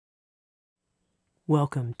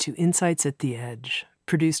Welcome to Insights at the Edge,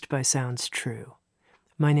 produced by Sounds True.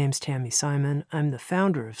 My name's Tami Simon. I'm the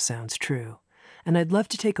founder of Sounds True, and I'd love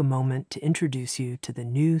to take a moment to introduce you to the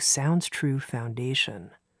new Sounds True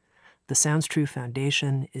Foundation. The Sounds True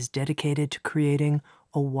Foundation is dedicated to creating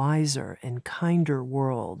a wiser and kinder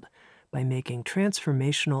world by making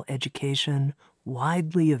transformational education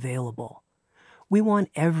widely available. We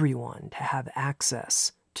want everyone to have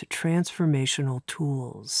access to transformational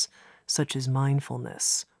tools such as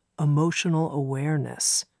mindfulness, emotional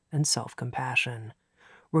awareness, and self-compassion,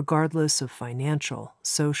 regardless of financial,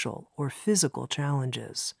 social, or physical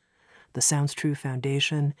challenges. The Sounds True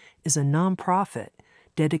Foundation is a nonprofit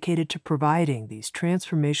dedicated to providing these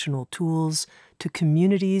transformational tools to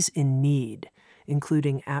communities in need,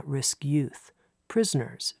 including at-risk youth,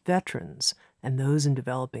 prisoners, veterans, and those in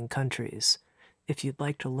developing countries. If you'd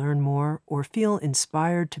like to learn more or feel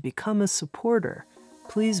inspired to become a supporter,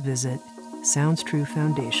 please visit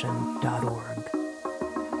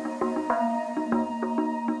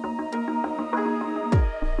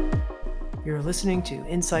SoundsTrueFoundation.org. You're listening to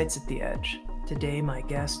Insights at the Edge. Today, my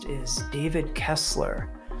guest is David Kessler.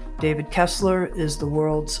 David Kessler is the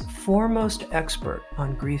world's foremost expert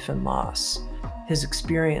on grief and loss. His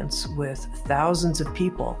experience with thousands of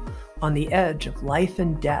people on the edge of life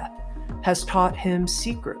and death has taught him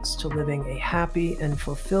secrets to living a happy and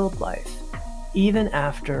fulfilled life, even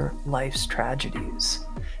after life's tragedies.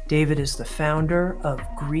 David is the founder of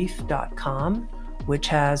grief.com, which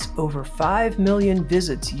has over 5 million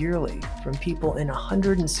visits yearly from people in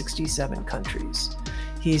 167 countries.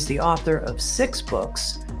 He's the author of 6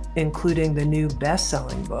 books, including the new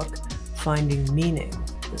best-selling book, Finding Meaning,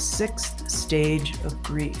 The Sixth Stage of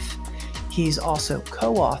Grief. He's also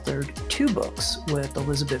co-authored 2 books with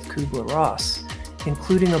Elisabeth Kübler-Ross,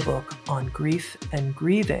 including a book on grief and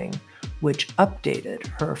grieving, which updated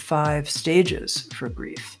her 5 stages for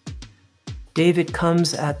grief. David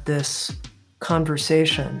comes at this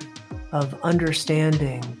conversation of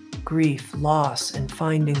understanding grief, loss, and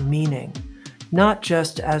finding meaning, not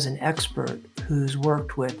just as an expert who's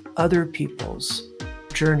worked with other people's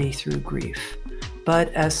journey through grief,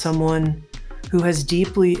 but as someone who has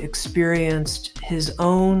deeply experienced his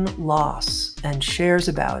own loss and shares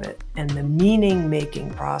about it and the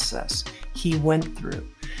meaning-making process he went through,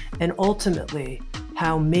 and ultimately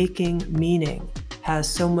how making meaning has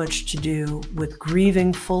so much to do with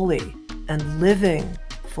grieving fully and living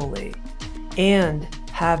fully, and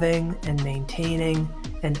having and maintaining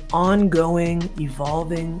an ongoing,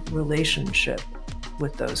 evolving relationship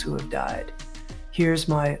with those who have died. Here's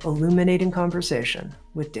my illuminating conversation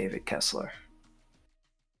with David Kessler.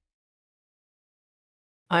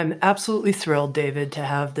 I'm absolutely thrilled, David, to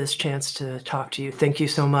have this chance to talk to you. Thank you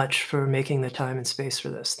so much for making the time and space for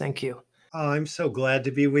this. Thank you. I'm so glad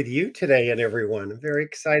to be with you today and everyone. I'm very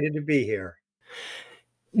excited to be here.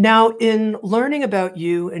 Now, in learning about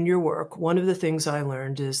you and your work, one of the things I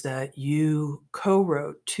learned is that you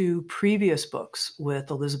co-wrote 2 previous books with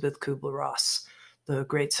Elisabeth Kübler-Ross, the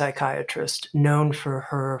great psychiatrist known for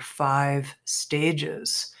her 5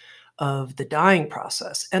 stages of the dying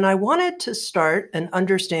process. And I wanted to start and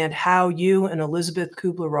understand how you and Elisabeth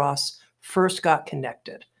Kübler-Ross first got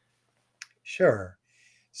connected. Sure.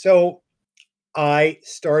 So I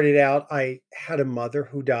started out, I had a mother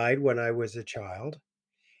who died when I was a child,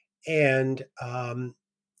 and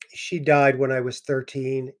she died when I was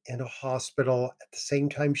 13 in a hospital. At the same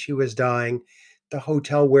time she was dying, the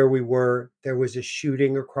hotel where we were, there was a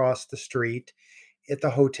shooting across the street at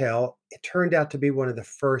the hotel. It turned out to be one of the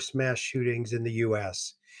first mass shootings in the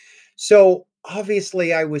US. So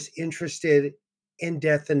obviously, I was interested in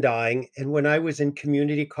death and dying. And when I was in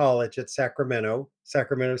community college at Sacramento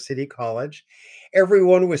City College,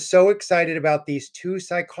 everyone was so excited about these 2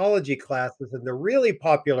 psychology classes. And the really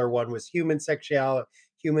popular one was human sexuality.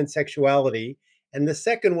 And the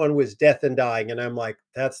second one was death and dying. And I'm like,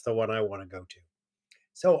 that's the one I want to go to.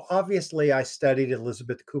 So obviously, I studied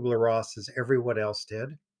Elisabeth Kübler-Ross as everyone else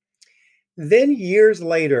did. Then years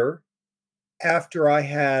later, after I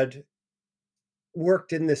had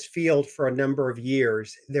worked in this field for a number of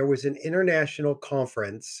years, there was an international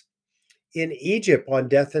conference in Egypt on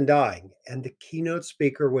death and dying, and the keynote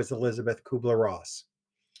speaker was Elisabeth Kübler-Ross.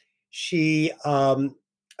 She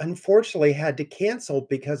unfortunately had to cancel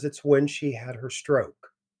because it's when she had her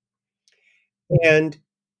stroke. And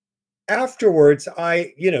afterwards,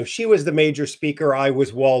 she was the major speaker, I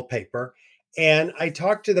was wallpaper. And I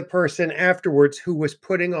talked to the person afterwards who was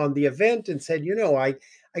putting on the event and said,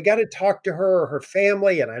 I got to talk to her or her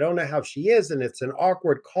family, and I don't know how she is. And it's an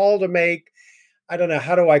awkward call to make. I don't know.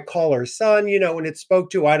 How do I call her son? And it spoke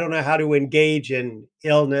to, I don't know how to engage in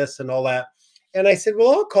illness and all that. And I said,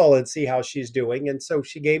 well, I'll call and see how she's doing. And so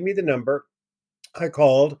she gave me the number. I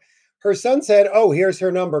called. Her son said, oh, here's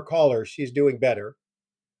her number. Call her. She's doing better.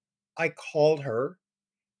 I called her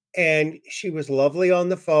and she was lovely on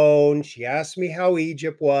the phone. She asked me how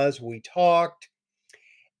Egypt was. We talked.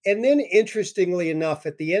 And then, interestingly enough,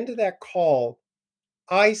 at the end of that call,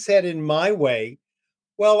 I said in my way,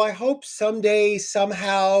 well, I hope someday,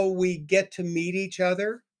 somehow we get to meet each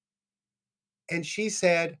other. And she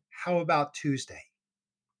said, how about Tuesday?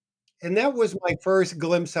 And that was my first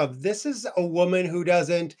glimpse of this is a woman who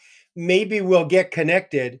doesn't, maybe we'll get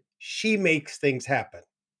connected. She makes things happen.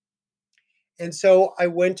 And so I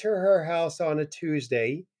went to her house on a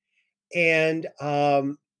Tuesday, and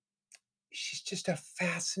she's just a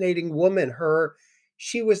fascinating woman.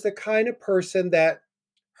 She was the kind of person that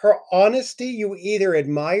her honesty, you either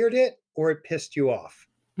admired it or it pissed you off.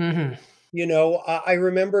 Hmm. I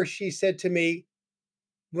remember she said to me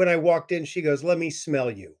when I walked in, she goes, "Let me smell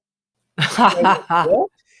you." I went, "What?"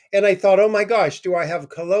 And I thought, "Oh my gosh, do I have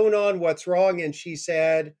cologne on? What's wrong?" And she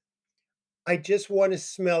said, "I just want to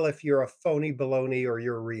smell if you're a phony baloney or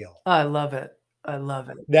you're real." I love it. I love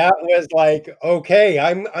it. That was like, "Okay,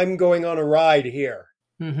 I'm going on a ride here.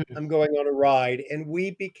 Hmm. I'm going on a ride." And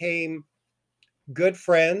we became good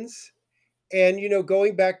friends. And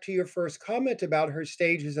going back to your first comment about her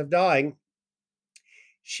stages of dying,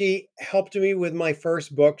 she helped me with my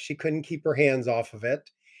first book. She couldn't keep her hands off of it.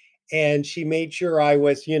 And she made sure I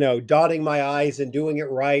was, dotting my I's and doing it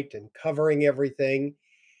right and covering everything.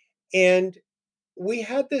 And we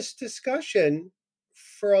had this discussion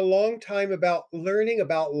for a long time about learning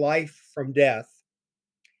about life from death.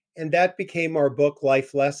 And that became our book,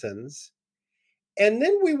 Life Lessons. And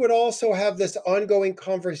then we would also have this ongoing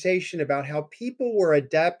conversation about how people were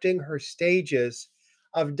adapting her stages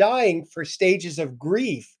of dying for stages of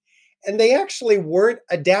grief. And they actually weren't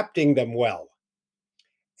adapting them well.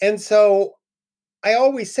 And so I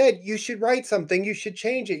always said, you should write something, you should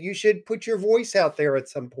change it, you should put your voice out there at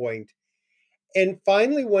some point. And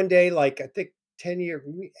finally, one day, like I think 10 years,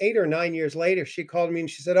 8 or 9 years later, she called me and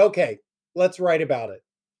she said, okay, let's write about it.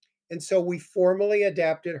 And so we formally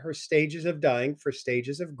adapted her stages of dying for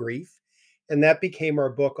stages of grief. And that became our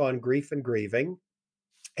book on grief and grieving.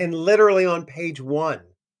 And literally on page one,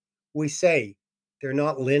 we say they're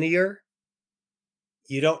not linear.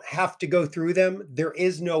 You don't have to go through them. There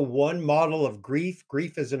is no one model of grief.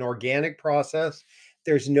 Grief is an organic process.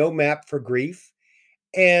 There's no map for grief.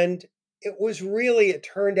 And it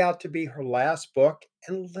turned out to be her last book.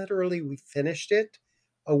 And literally, we finished it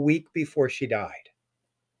a week before she died.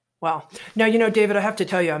 Wow. Now, David, I have to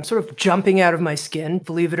tell you, I'm sort of jumping out of my skin,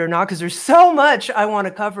 believe it or not, because there's so much I want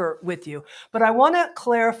to cover with you. But I want to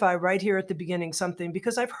clarify right here at the beginning something,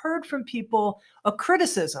 because I've heard from people a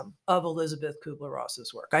criticism of Elisabeth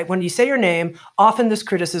Kübler-Ross's work. When you say your name, often this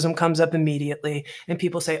criticism comes up immediately, and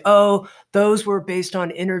people say, oh, those were based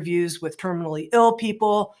on interviews with terminally ill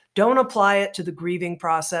people. Don't apply it to the grieving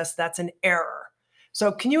process. That's an error.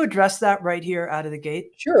 So can you address that right here out of the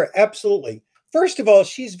gate? Sure, absolutely. First of all,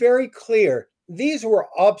 she's very clear. These were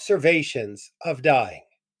observations of dying,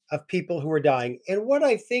 of people who were dying. And what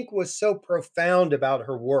I think was so profound about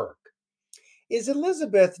her work is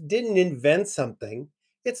Elizabeth didn't invent something.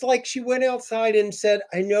 It's like she went outside and said,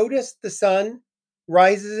 I noticed the sun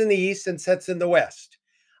rises in the east and sets in the west.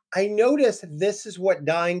 I noticed this is what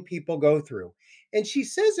dying people go through. And she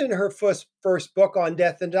says in her first book on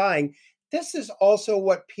death and dying, this is also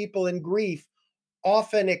what people in grief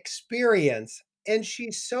often experience. And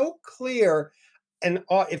she's so clear. And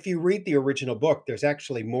if you read the original book, there's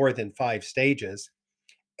actually more than 5 stages.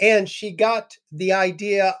 And she got the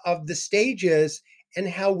idea of the stages and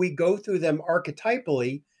how we go through them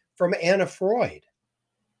archetypally from Anna Freud.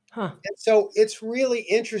 Huh. And so it's really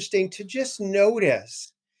interesting to just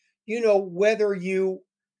notice, whether you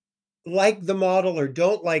like the model or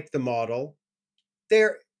don't like the model,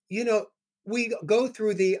 there, you know, we go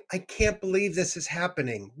through I can't believe this is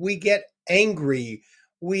happening. We get angry.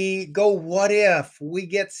 We go, what if? We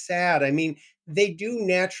get sad. I mean, they do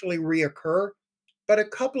naturally reoccur. But a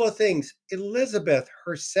couple of things. Elizabeth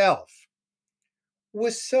herself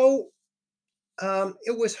was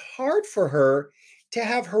it was hard for her to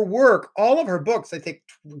have her work, all of her books, I think,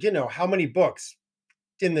 how many books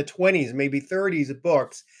in the 20s, maybe 30s of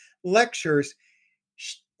books, lectures,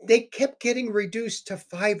 they kept getting reduced to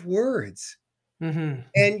 5 words. Mm-hmm.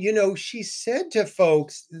 And, she said to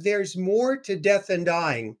folks, there's more to death and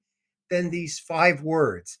dying than these 5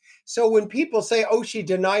 words. So when people say, oh, she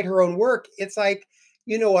denied her own work, it's like,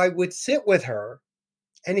 I would sit with her,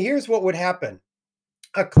 and here's what would happen.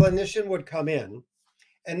 A clinician would come in,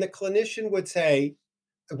 and the clinician would say,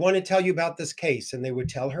 I want to tell you about this case. And they would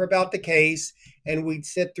tell her about the case, and we'd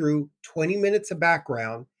sit through 20 minutes of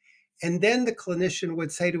background. And then the clinician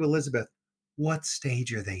would say to Elizabeth, "What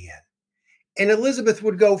stage are they in?" And Elizabeth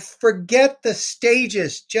would go, "Forget the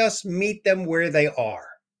stages, just meet them where they are."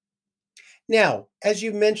 Now, as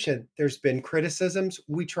you mentioned, there's been criticisms.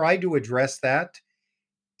 We tried to address that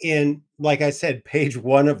in, like I said, page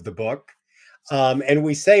one of the book. And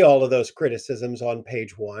we say all of those criticisms on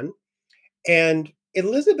page one. And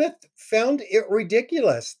Elizabeth found it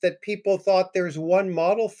ridiculous that people thought there's one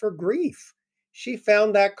model for grief. She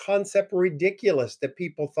found that concept ridiculous that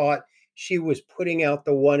people thought she was putting out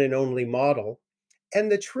the one and only model.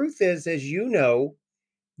 And the truth is, as you know,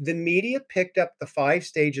 the media picked up the five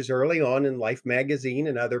stages early on in Life magazine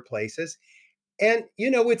and other places. And,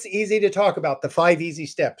 it's easy to talk about the five easy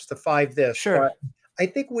steps, the five this, Sure. but I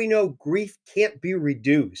think we know grief can't be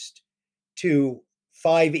reduced to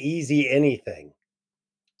five easy anything.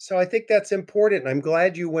 So I think that's important. I'm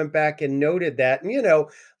glad you went back and noted that. And,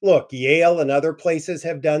 look, Yale and other places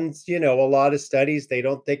have done, a lot of studies. They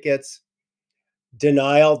don't think it's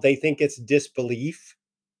denial, they think it's disbelief.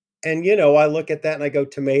 And, I look at that and I go,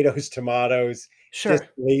 tomatoes, tomatoes, Sure.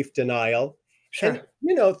 disbelief, denial. And,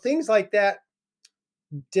 Sure. things like that,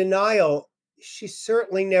 denial, she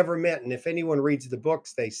certainly never meant. And if anyone reads the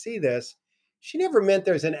books, they see this. She never meant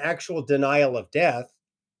there's an actual denial of death.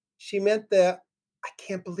 She meant that I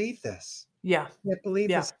can't believe this. Yeah. I can't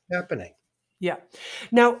believe Yeah. this is happening. Yeah.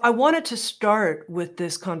 Now, I wanted to start with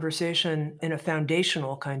this conversation in a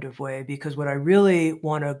foundational kind of way because what I really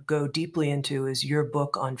want to go deeply into is your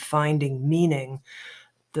book on finding meaning,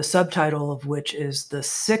 the subtitle of which is The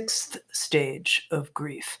Sixth Stage of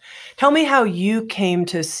Grief. Tell me how you came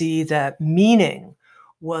to see that meaning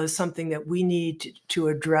was something that we need to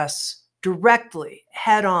address directly,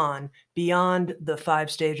 head on, beyond the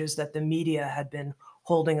five stages that the media had been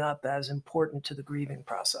holding up as important to the grieving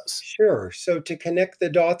process. Sure. So to connect the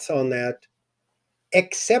dots on that,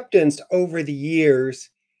 acceptance over the years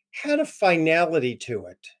had a finality to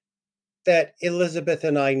it that Elizabeth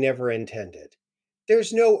and I never intended.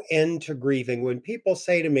 There's no end to grieving. When people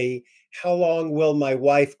say to me, "How long will my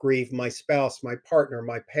wife grieve, my spouse, my partner,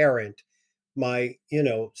 my parent, my,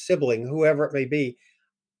 sibling, whoever it may be?"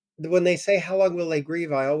 When they say, "How long will they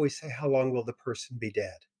grieve?" I always say, "How long will the person be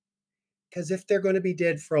dead?" Because if they're going to be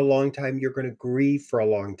dead for a long time, you're going to grieve for a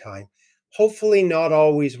long time. Hopefully, not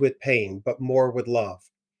always with pain, but more with love.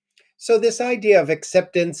 So, this idea of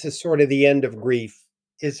acceptance is sort of the end of grief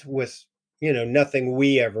was, nothing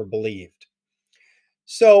we ever believed.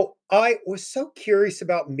 So, I was so curious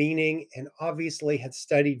about meaning and obviously had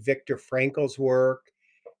studied Viktor Frankl's work.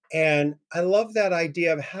 And I love that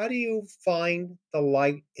idea of how do you find the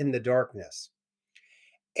light in the darkness?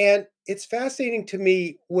 And it's fascinating to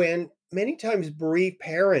me when many times bereaved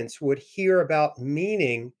parents would hear about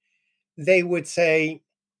meaning, they would say,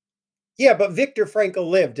 "Yeah, but Viktor Frankl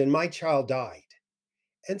lived and my child died."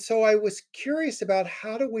 And so I was curious about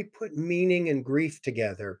how do we put meaning and grief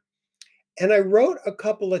together? And I wrote a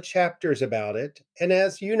couple of chapters about it. And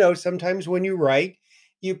as you know, sometimes when you write,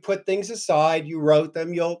 you put things aside, you wrote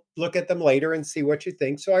them, you'll look at them later and see what you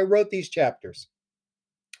think. So I wrote these chapters.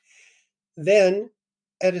 Then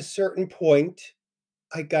at a certain point,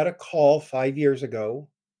 I got a call 5 years ago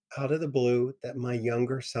out of the blue that my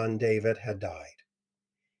younger son, David, had died.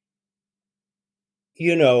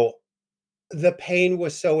 You know, the pain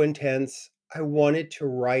was so intense. I wanted to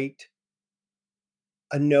write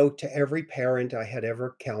a note to every parent I had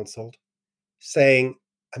ever counseled saying,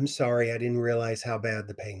 "I'm sorry, I didn't realize how bad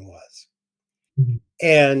the pain was." Mhm.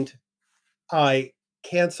 And I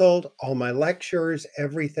canceled all my lectures,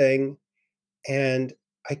 everything. And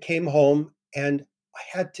I came home and I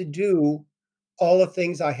had to do all the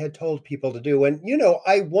things I had told people to do. And,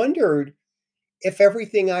 I wondered if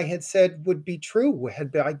everything I had said would be true.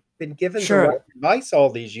 I'd been given the right Sure. advice all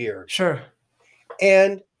these years? Sure.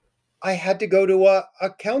 And I had to go to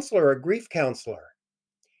a counselor, a grief counselor.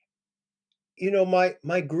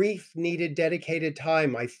 My grief needed dedicated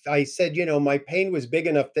time. I said, my pain was big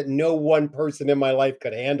enough that no one person in my life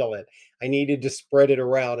could handle it. I needed to spread it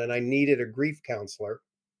around and I needed a grief counselor.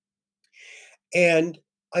 And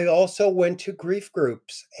I also went to grief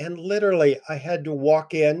groups and literally I had to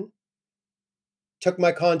walk in, took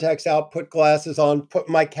my contacts out, put glasses on, put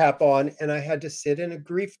my cap on, and I had to sit in a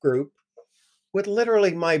grief group with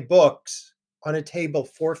literally my books on a table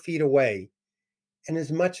 4 feet away. And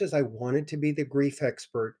as much as I wanted to be the grief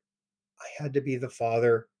expert, I had to be the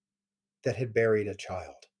father that had buried a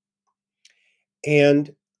child.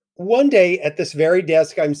 And one day at this very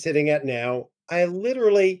desk I'm sitting at now, I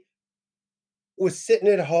literally was sitting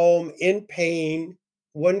at home in pain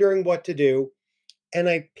wondering what to do. And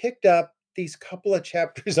I picked up these couple of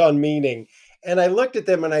chapters on meaning, and I looked at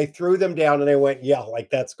them and I threw them down and I went, yeah, like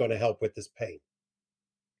that's going to help with this pain.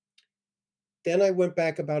 Then I went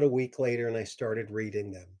back about a week later and I started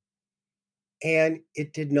reading them. And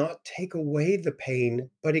it did not take away the pain,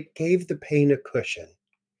 but it gave the pain a cushion.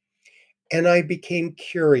 And I became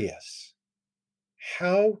curious.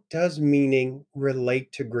 How does meaning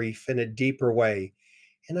relate to grief in a deeper way?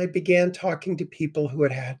 And I began talking to people who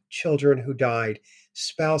had had children who died,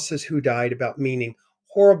 spouses who died, about meaning,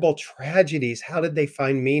 horrible tragedies. How did they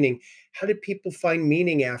find meaning? How did people find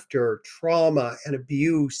meaning after trauma and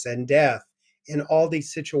abuse and death in all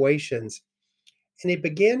these situations? And I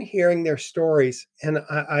began hearing their stories, and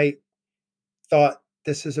I thought,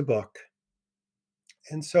 this is a book.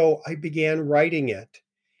 And so I began writing it.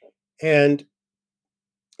 And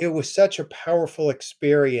it was such a powerful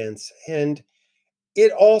experience. And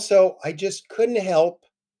it also, I just couldn't help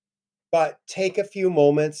but take a few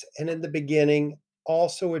moments and in the beginning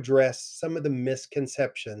also address some of the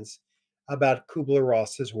misconceptions about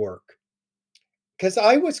Kubler-Ross's work. Because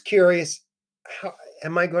I was curious, how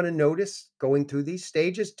am I going to notice going through these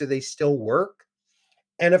stages? Do they still work?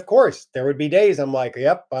 And of course, there would be days I'm like,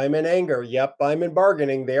 yep, I'm in anger. Yep, I'm in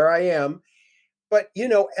bargaining. There I am. But,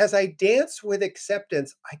 as I danced with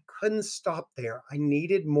acceptance, I couldn't stop there. I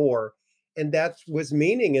needed more. And that was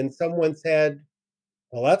meaning. And someone said,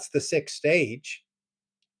 well, that's the sixth stage.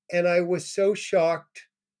 And I was so shocked.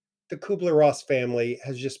 The Kubler-Ross family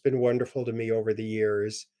has just been wonderful to me over the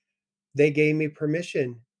years. They gave me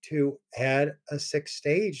permission to add a sixth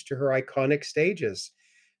stage to her iconic stages.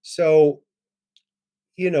 So,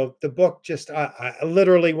 the book just, I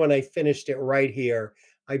literally, when I finished it right here,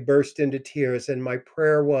 I burst into tears. And my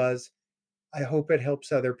prayer was, I hope it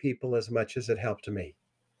helps other people as much as it helped me.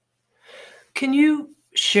 Can you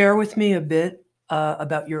share with me a bit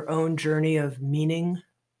about your own journey of meaning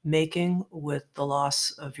making with the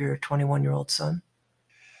loss of your 21-year-old son?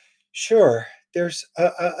 Sure. There's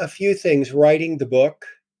a few things. Writing the book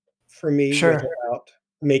for me was Sure. about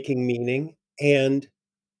making meaning. And,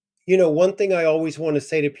 one thing I always want to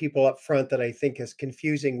say to people up front that I think is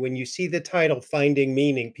confusing, when you see the title, Finding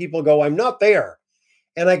Meaning, people go, I'm not there.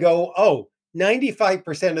 And I go, oh,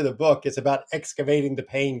 95% of the book is about excavating the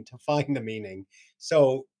pain to find the meaning.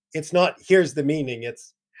 So it's not, here's the meaning,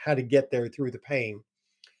 it's how to get there through the pain.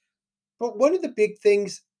 But one of the big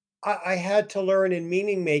things I had to learn in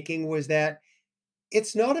meaning making was that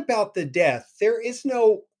it's not about the death. There is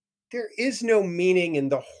no meaning in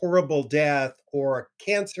the horrible death or a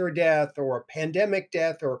cancer death or a pandemic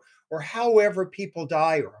death or however people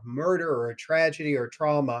die or a murder or a tragedy or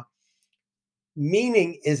trauma.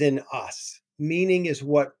 Meaning is in us. Meaning is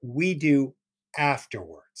what we do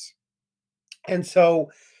afterwards. And so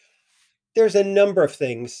there's a number of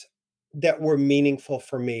things that were meaningful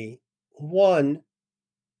for me. One,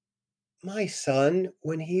 my son,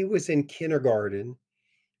 when he was in kindergarten,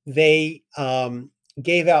 they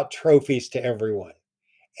gave out trophies to everyone.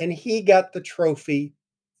 And he got the trophy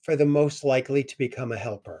for the most likely to become a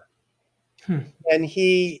helper. Hmm. And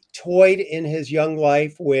he toyed in his young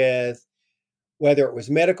life with whether it was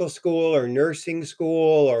medical school or nursing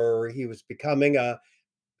school, or he was becoming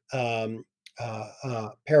um, a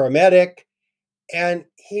paramedic. And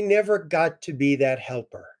he never got to be that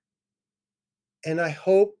helper. And I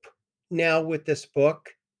hope now with this book,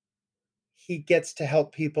 he gets to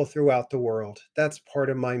help people throughout the world. That's part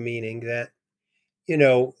of my meaning that,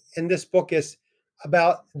 and this book is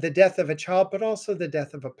about the death of a child, but also the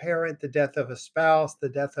death of a parent, the death of a spouse, the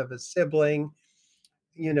death of a sibling,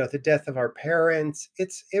 the death of our parents.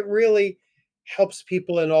 It really helps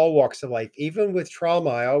people in all walks of life, even with trauma.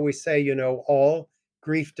 I always say, all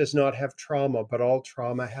grief does not have trauma, but all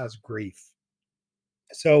trauma has grief.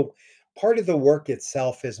 So part of the work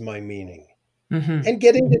itself is my meaning. Hmm. And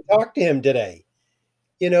getting to talk to him today.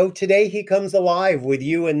 Today he comes alive with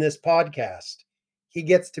you in this podcast. He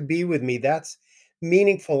gets to be with me. That's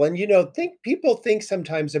meaningful. And think people think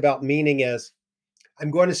sometimes about meaning as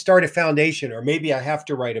I'm going to start a foundation or maybe I have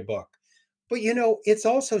to write a book. But it's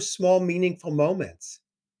also small meaningful moments.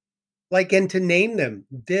 And to name them,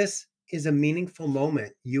 this is a meaningful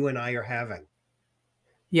moment you and I are having.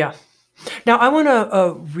 Yeah. Now, I want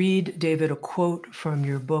to read, David, a quote from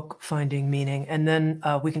your book, Finding Meaning, and then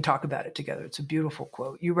we can talk about it together. It's a beautiful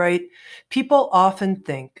quote. You write, "People often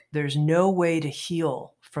think there's no way to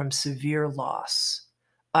heal from severe loss.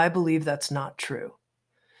 I believe that's not true.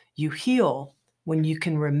 You heal when you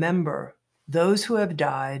can remember those who have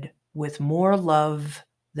died with more love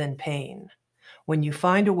than pain. When you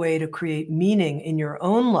find a way to create meaning in your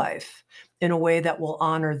own life in a way that will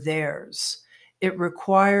honor theirs. It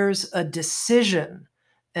requires a decision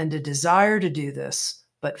and a desire to do this,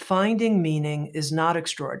 but finding meaning is not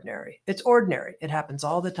extraordinary. It's ordinary. It happens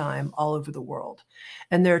all the time, all over the world.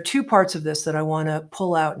 And there are two parts of this that I want to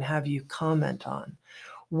pull out and have you comment on.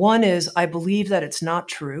 One is I believe that it's not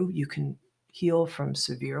true. You can heal from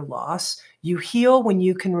severe loss. You heal when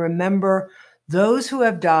you can remember those who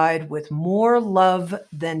have died with more love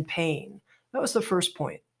than pain. That was the first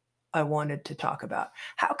point I wanted to talk about.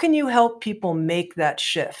 How can you help people make that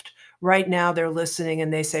shift? Right now, they're listening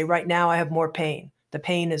and they say, right now, I have more pain. The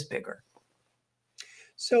pain is bigger.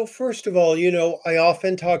 So, first of all, I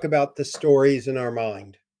often talk about the stories in our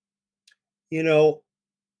mind. You know,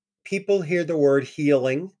 People hear the word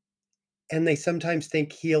healing and they sometimes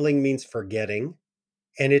think healing means forgetting,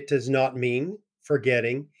 and it does not mean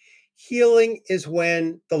forgetting. Healing is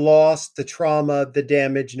when the loss, the trauma, the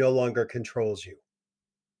damage no longer controls you.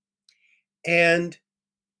 And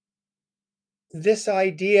this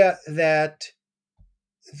idea that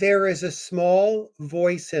there is a small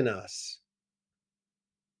voice in us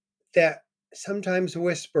that sometimes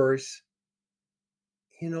whispers,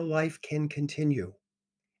 life can continue.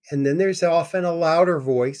 And then there's often a louder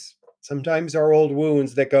voice, sometimes our old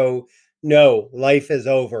wounds that go, no, life is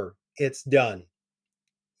over. It's done.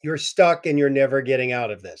 You're stuck and you're never getting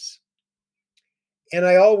out of this. And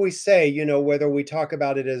I always say, whether we talk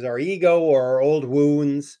about it as our ego or our old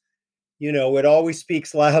wounds, it always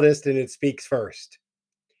speaks loudest and it speaks first.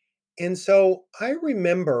 And so I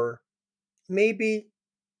remember maybe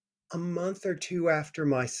a month or two after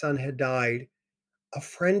my son had died, a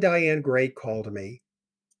friend, Diane Gray, called me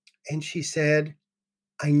and she said,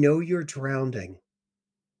 I know you're drowning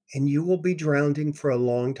and you will be drowning for a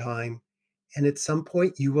long time. And at some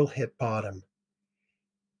point, you will hit bottom.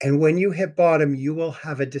 And when you hit bottom, you will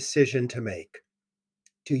have a decision to make.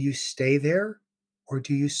 Do you stay there or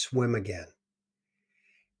do you swim again?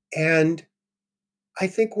 And I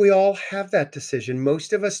think we all have that decision.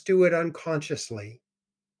 Most of us do it unconsciously.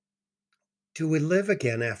 Do we live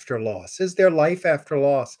again after loss? Is there life after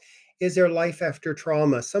loss? Is there life after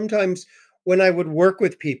trauma? Sometimes when I would work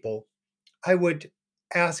with people, I would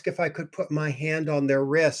ask if I could put my hand on their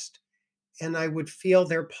wrist and I would feel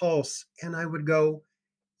their pulse and I would go,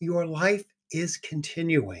 your life is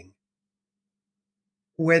continuing,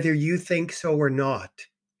 whether you think so or not.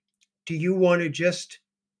 Do you want to just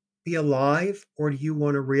be alive or do you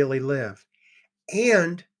want to really live?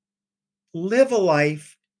 And live a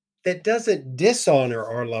life that doesn't dishonor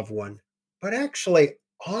our loved one, but actually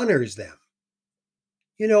honors them.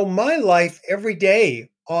 My life every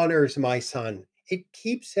day honors my son. It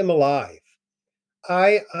keeps him alive.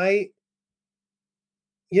 I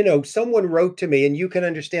someone wrote to me, and you can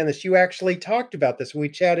understand this. You actually talked about this. We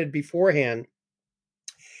chatted beforehand.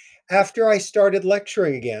 After I started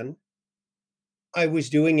lecturing again, I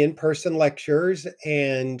was doing in person lectures,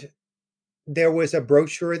 and there was a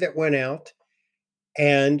brochure that went out.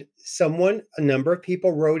 And a number of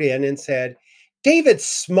people wrote in and said, David's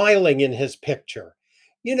smiling in his picture.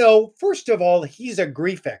 First of all, he's a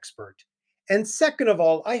grief expert. And second of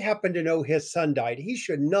all, I happen to know his son died. He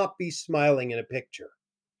should not be smiling in a picture.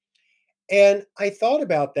 And I thought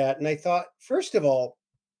about that and I thought, first of all,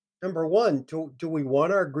 number one, do we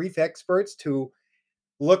want our grief experts to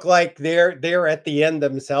look like they're at the end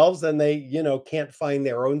themselves and they, can't find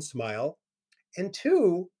their own smile? And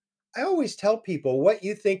two, I always tell people what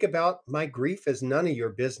you think about my grief is none of your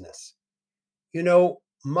business.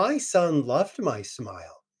 My son loved my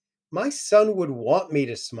smile. My son would want me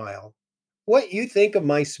to smile. What you think of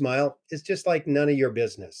my smile is just like none of your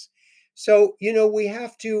business. So, we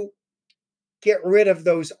have to get rid of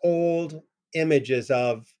those old images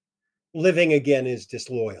of living again is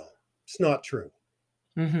disloyal. It's not true.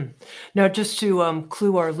 hmm Now, just to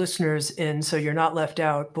clue our listeners in so you're not left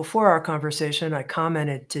out, before our conversation, I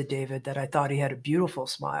commented to David that I thought he had a beautiful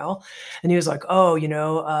smile. And he was like, oh,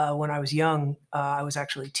 when I was young, I was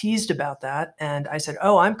actually teased about that. And I said,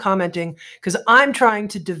 oh, I'm commenting because I'm trying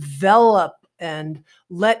to develop and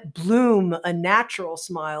let bloom a natural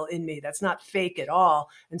smile in me that's not fake at all.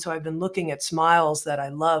 And so I've been looking at smiles that I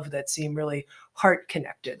love that seem really heart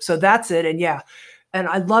connected. So that's it. And yeah, and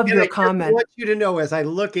I love And your I just comment. want you to know as I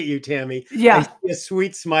look at you, Tammy, I Yeah. see a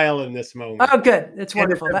sweet smile in this moment. Oh, good. It's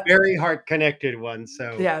And it's wonderful. a very heart connected one.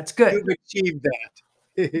 So Yeah, it's good. you've achieved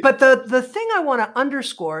that. But the thing I want to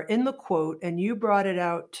underscore in the quote, and you brought it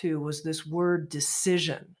out too, was this word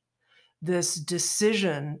decision. This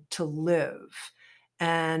decision to live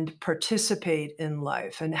and participate in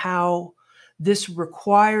life, and how this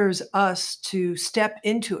requires us to step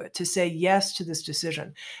into it, to say yes to this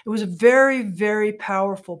decision. It was a very, very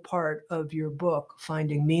powerful part of your book,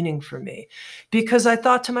 Finding Meaning, for me, because I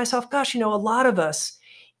thought to myself, gosh, a lot of us,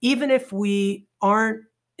 even if we aren't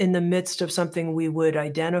in the midst of something we would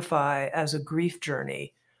identify as a grief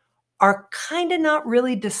journey, are kind of not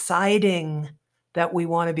really deciding that we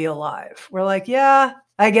want to be alive. We're like, yeah,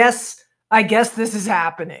 I guess this is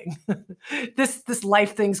happening. This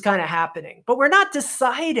life thing's kind of happening, but we're not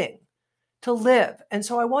deciding to live. And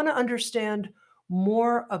so I want to understand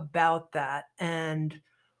more about that and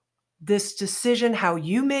this decision, how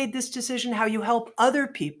you made this decision, how you help other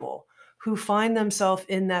people who find themselves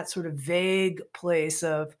in that sort of vague place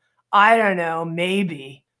of, I don't know,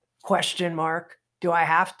 maybe, question mark, do I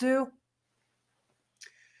have to?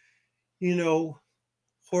 You know,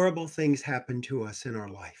 horrible things happen to us in our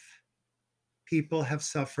life. People have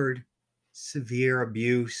suffered severe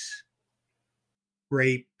abuse,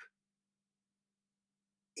 rape,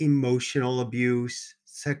 emotional abuse,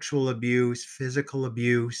 sexual abuse, physical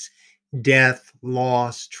abuse, death,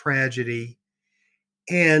 loss, tragedy.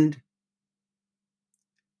 And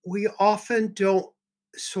we often don't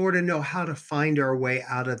sort of know how to find our way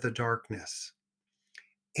out of the darkness.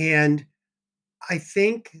 And I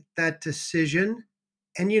think that decision,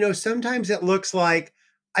 and sometimes it looks like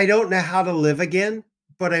I don't know how to live again,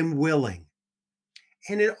 but I'm willing.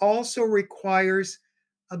 And it also requires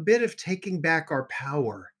a bit of taking back our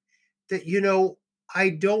power that, I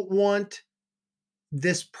don't want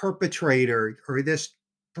this perpetrator or this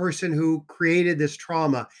person who created this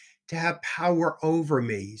trauma to have power over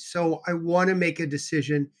me. So I want to make a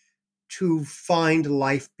decision to find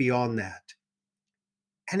life beyond that.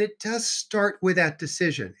 And it does start with that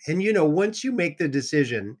decision. And, once you make the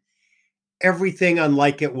decision, everything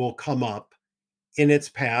unlike it will come up in its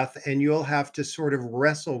path, and you'll have to sort of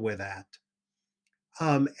wrestle with that.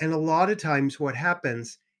 And a lot of times, what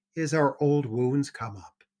happens is our old wounds come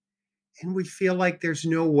up, and we feel like there's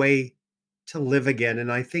no way to live again.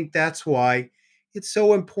 And I think that's why it's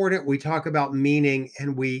so important we talk about meaning,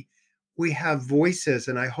 and we have voices.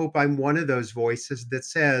 And I hope I'm one of those voices that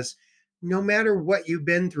says, no matter what you've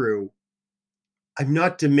been through, I'm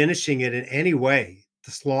not diminishing it in any way.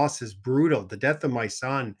 This loss is brutal. The death of my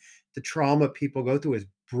son, the trauma people go through is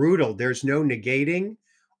brutal. There's no negating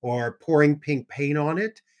or pouring pink paint on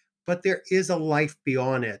it, but there is a life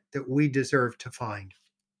beyond it that we deserve to find.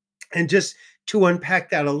 And just to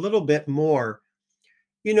unpack that a little bit more,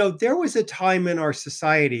 there was a time in our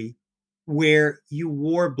society where you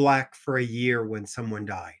wore black for a year when someone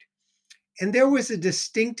died. And there was a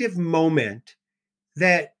distinctive moment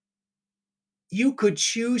that you could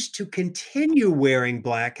choose to continue wearing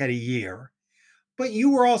black at a year, but you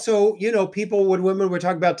were also, people, when women were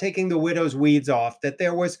talking about taking the widow's weeds off, that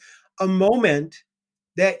there was a moment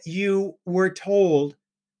that you were told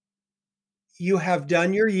you have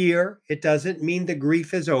done your year. It doesn't mean the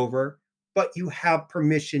grief is over, but you have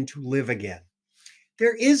permission to live again.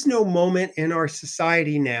 There is no moment in our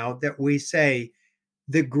society now that we say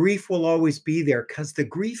the grief will always be there, because the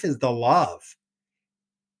grief is the love,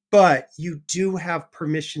 but you do have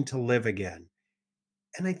permission to live again.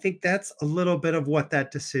 And I think that's a little bit of what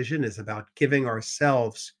that decision is about, giving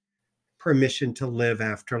ourselves permission to live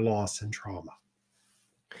after loss and trauma.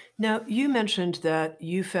 Now, you mentioned that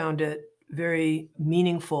you found it very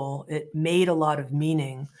meaningful. It made a lot of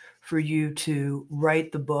meaning for you to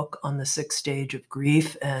write the book on the sixth stage of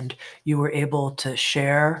grief, and you were able to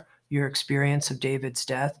share your experience of David's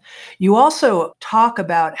death. You also talk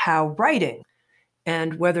about how writing,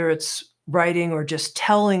 and whether it's writing or just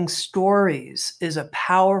telling stories, is a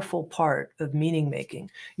powerful part of meaning making.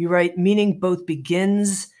 You write, meaning both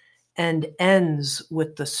begins and ends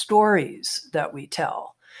with the stories that we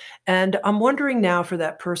tell. And I'm wondering now, for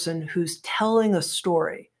that person who's telling a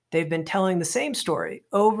story, they've been telling the same story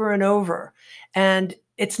over and over, and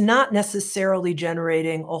it's not necessarily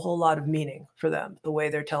generating a whole lot of meaning for them, the way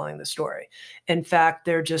they're telling the story. In fact,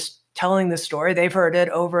 they're just telling the story. They've heard it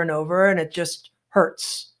over and over, and it just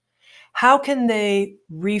hurts. How can they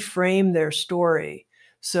reframe their story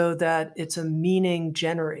so that it's a meaning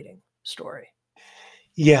generating story?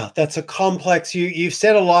 Yeah, that's a complex, you've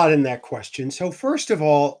said a lot in that question. So first of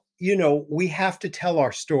all, we have to tell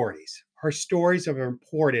our stories. Our stories are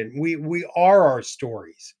important. We are our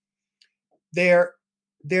stories. They're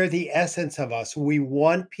they're the essence of us. We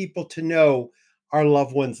want people to know our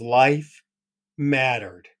loved one's life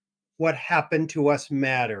mattered. What happened to us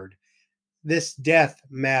mattered. This death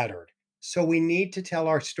mattered. So we need to tell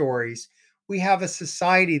our stories. We have a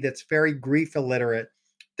society that's very grief illiterate,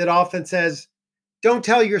 that often says, don't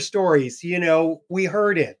tell your stories. We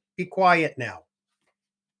heard it. Be quiet now.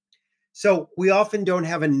 So we often don't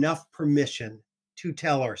have enough permission to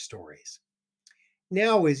tell our stories.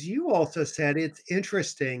 Now, as you also said, it's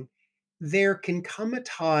interesting. There can come a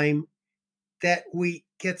time that we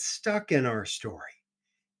get stuck in our story.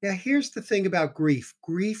 Now, here's the thing about grief: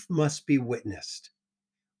 grief must be witnessed.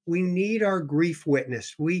 We need our grief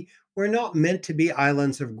witnessed. We're not meant to be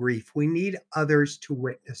islands of grief. We need others to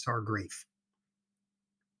witness our grief.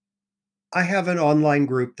 I have an online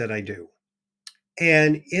group that I do.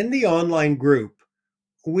 And in the online group,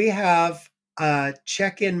 we have a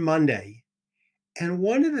check in Monday. And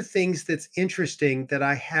one of the things that's interesting that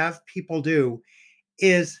I have people do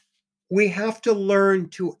is we have to learn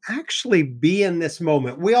to actually be in this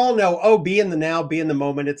moment. We all know, oh, be in the now, be in the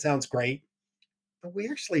moment. It sounds great, but we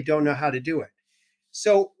actually don't know how to do it.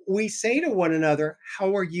 So we say to one another,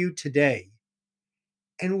 how are you today?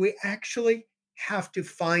 And we actually have to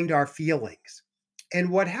find our feelings. And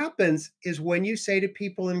what happens is when you say to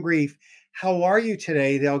people in grief, how are you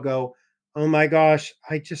today? They'll go, oh my gosh,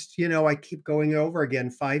 I just, I keep going over again.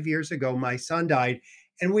 5 years ago, my son died.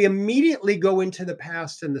 And we immediately go into the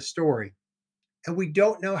past and the story. And we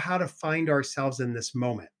don't know how to find ourselves in this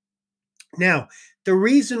moment. Now, the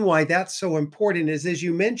reason why that's so important is, as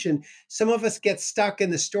you mentioned, some of us get stuck in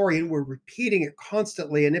the story and we're repeating it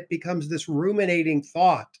constantly, and it becomes this ruminating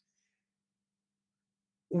thought.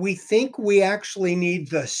 We think we actually need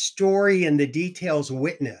the story and the details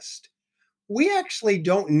witnessed. We actually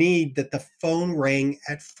don't need that the phone rang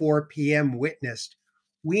at 4 p.m. witnessed.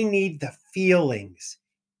 We need the feelings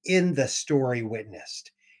in the story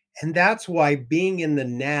witnessed. And that's why being in the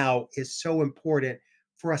now is so important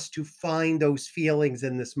for us to find those feelings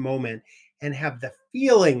in this moment and have the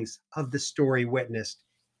feelings of the story witnessed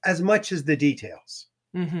as much as the details.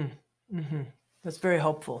 Mm-hmm. Mm-hmm. That's very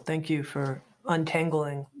helpful. Thank you for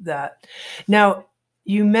untangling that. Now,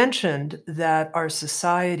 you mentioned that our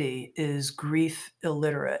society is grief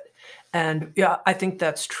illiterate. And yeah, I think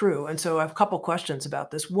that's true. And so I have a couple questions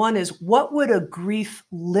about this. One is, what would a grief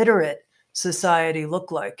literate society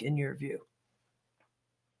look like in your view?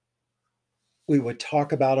 We would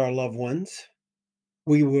talk about our loved ones,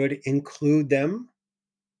 we would include them,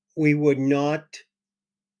 we would not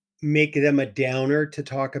make them a downer to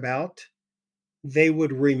talk about. They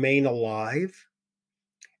would remain alive.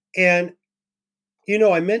 And,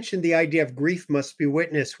 I mentioned the idea of grief must be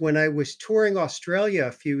witnessed. When I was touring Australia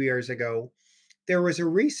a few years ago, there was a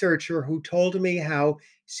researcher who told me how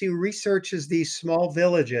she researches these small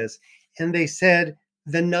villages. And they said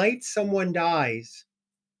the night someone dies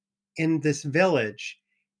in this village,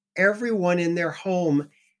 everyone in their home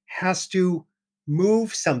has to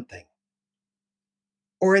move something,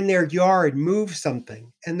 or in their yard move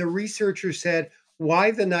something. And the researcher said,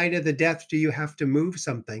 why the night of the death do you have to move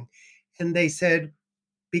something? And they said,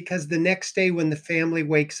 because the next day when the family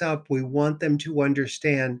wakes up, we want them to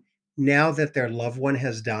understand now that their loved one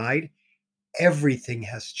has died, everything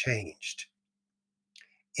has changed.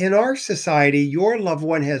 In our society, your loved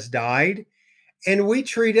one has died, and we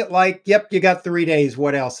treat it like, yep, you got 3 days.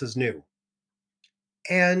 What else is new?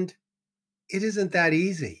 And it isn't that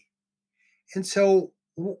easy. And so,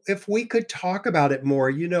 if we could talk about it more,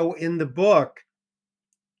 in the book,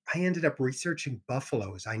 I ended up researching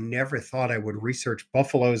buffaloes. I never thought I would research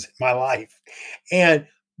buffaloes in my life. And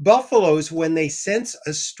buffaloes, when they sense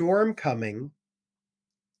a storm coming,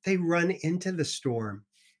 they run into the storm,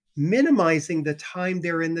 minimizing the time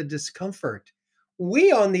they're in the discomfort.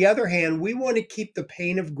 We, on the other hand, we want to keep the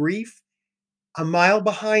pain of grief a mile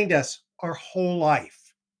behind us our whole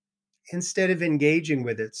life instead of engaging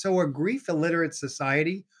with it. So a grief illiterate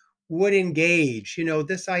society would engage,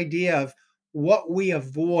 this idea of what we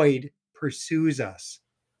avoid pursues us,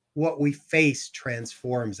 what we face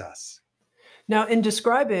transforms us. Now, in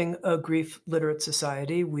describing a grief literate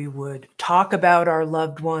society, we would talk about our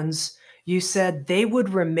loved ones. You said they would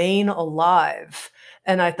remain alive.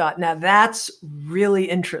 And I thought, now that's really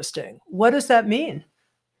interesting. What does that mean?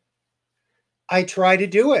 I try to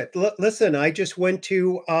do it. Listen, I just went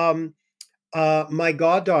to my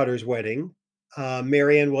goddaughter's wedding,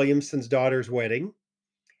 Marianne Williamson's daughter's wedding,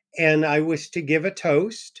 and I was to give a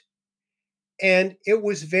toast. And it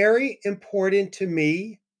was very important to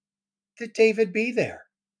me that David be there.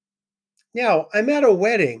 Now, I'm at a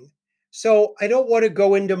wedding, so I don't want to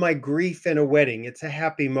go into my grief in a wedding. It's a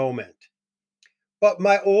happy moment. But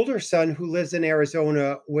my older son, who lives in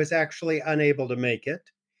Arizona, was actually unable to make it.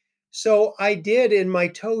 So I did in my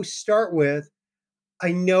toast start with,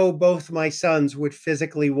 I know both my sons would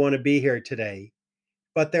physically want to be here today,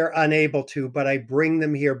 but they're unable to, but I bring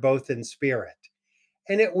them here both in spirit.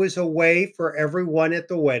 And it was a way for everyone at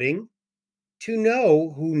the wedding to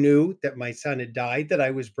know who knew that my son had died, that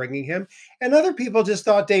I was bringing him. And other people just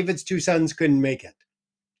thought David's two sons couldn't make it.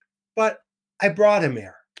 But I brought him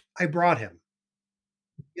here. I brought him.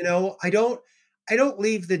 I don't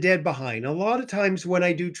leave the dead behind. A lot of times when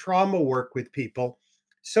I do trauma work with people,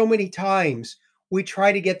 so many times we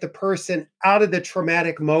try to get the person out of the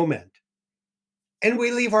traumatic moment and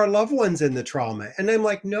we leave our loved ones in the trauma. And I'm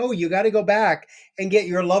like, no, you got to go back and get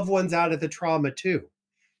your loved ones out of the trauma too.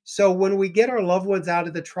 So when we get our loved ones out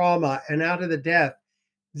of the trauma and out of the death,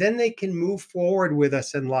 then they can move forward with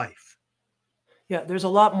us in life. Yeah, there's a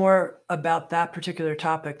lot more about that particular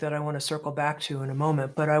topic that I want to circle back to in a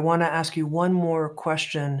moment, but I want to ask you one more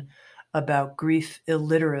question about grief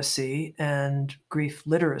illiteracy and grief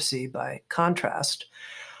literacy by contrast.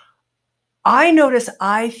 I notice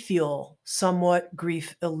I feel somewhat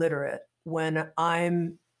grief illiterate when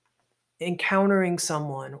I'm encountering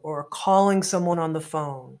someone or calling someone on the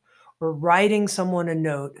phone or writing someone a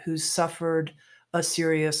note who's suffered a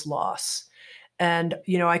serious loss. And,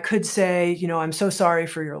 I could say, "I'm so sorry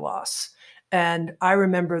for your loss." And I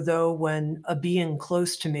remember though when a being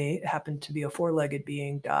close to me, it happened to be a four-legged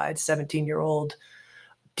being, died, 17-year-old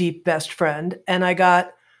deep best friend, and I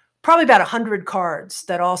got probably about 100 cards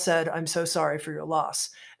that all said, "I'm so sorry for your loss."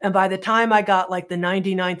 And by the time I got like the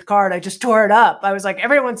 99th card, I just tore it up. I was like,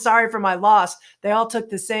 "Everyone's sorry for my loss." They all took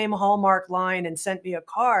the same Hallmark line and sent me a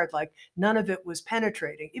card. Like none of it was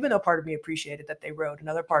penetrating, even though part of me appreciated that they wrote.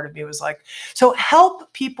 Another part of me was like, so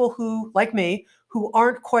help people who, like me, who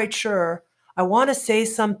aren't quite sure. I want to say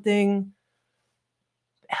something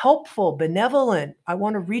helpful, benevolent. I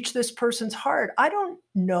want to reach this person's heart. I don't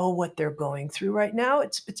know what they're going through right now.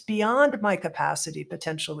 It's beyond my capacity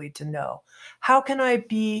potentially to know. How can I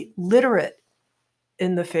be literate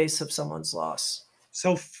in the face of someone's loss?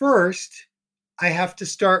 So, first, I have to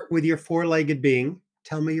start with your four legged being.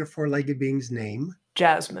 Tell me your four legged being's name.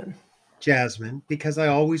 Jasmine. Jasmine, because I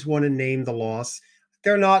always want to name the loss.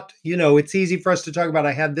 They're not, it's easy for us to talk about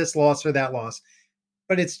I had this loss or that loss,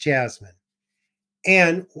 but it's Jasmine.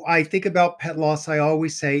 And I think about pet loss, I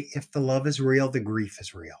always say if the love is real, the grief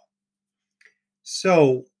is real.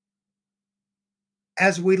 So,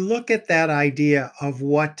 as we look at that idea of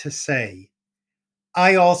what to say,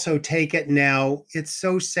 I also take it now. It's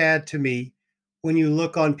so sad to me when you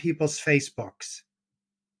look on people's Facebooks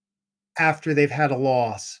after they've had a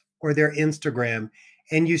loss or their Instagram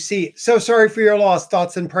and you see, so sorry for your loss,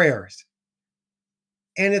 thoughts and prayers.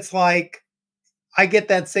 And it's like, I get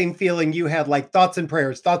that same feeling you had, like thoughts and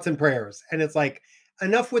prayers, thoughts and prayers. And it's like,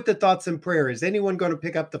 enough with the thoughts and prayers. Is anyone going to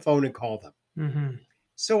pick up the phone and call them? Mm-hmm.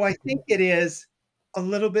 So I think it is a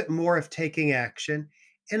little bit more of taking action.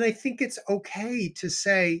 And I think it's okay to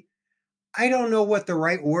say, I don't know what the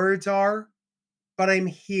right words are, but I'm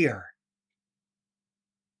here.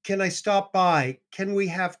 Can I stop by? Can we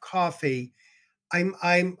have coffee?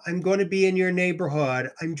 I'm going to be in your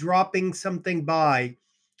neighborhood. I'm dropping something by.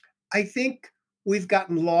 I think we've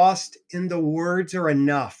gotten lost in the words are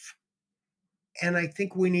enough. And I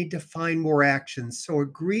think we need to find more actions. So a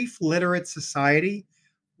grief literate society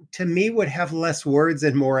to me would have less words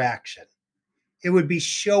and more action. It would be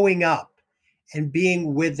showing up and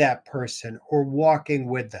being with that person or walking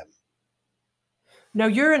with them. Now,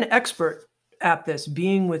 you're an expert at this,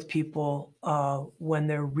 being with people when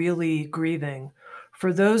they're really grieving.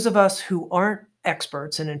 For those of us who aren't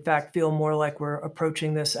experts and, in fact, feel more like we're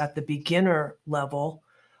approaching this at the beginner level,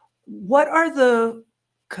 what are the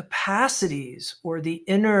capacities or the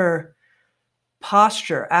inner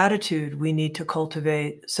posture, attitude we need to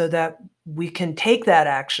cultivate so that we can take that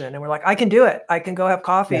action and we're like, I can do it. I can go have Right.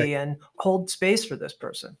 coffee and hold space for this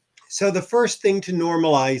person. So the first thing to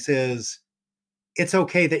normalize is it's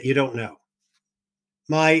okay that you don't know.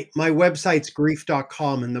 My website's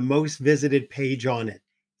grief.com and the most visited page on it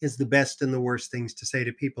is the best and the worst things to say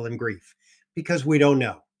to people in grief because we don't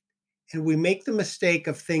know. And we make the mistake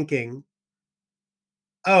of thinking,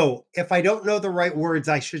 oh, if I don't know the right words,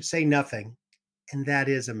 I should say nothing. And that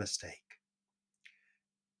is a mistake.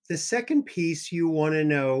 The second piece you want to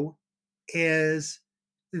know is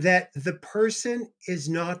that the person is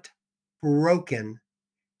not broken.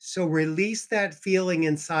 So release that feeling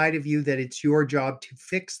inside of you that it's your job to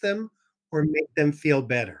fix them or make them feel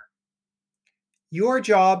better. Your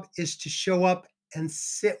job is to show up and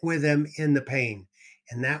sit with them in the pain.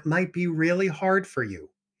 And that might be really hard for you.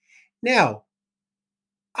 Now,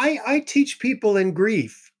 I teach people in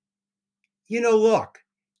grief, look,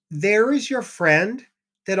 there is your friend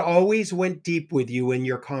that always went deep with you in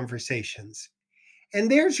your conversations. And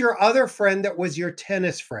there's your other friend that was your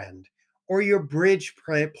tennis friend or your bridge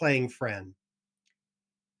playing friend.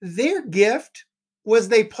 Their gift was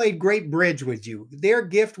they played great bridge with you. Their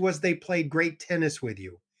gift was they played great tennis with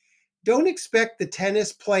you. Don't expect the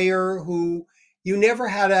tennis player who you never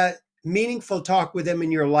had a meaningful talk with them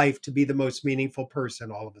in your life to be the most meaningful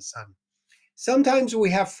person all of a sudden. Sometimes we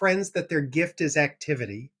have friends that their gift is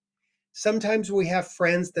activity. Sometimes we have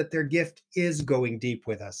friends that their gift is going deep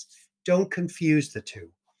with us. Don't confuse the two.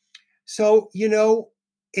 So,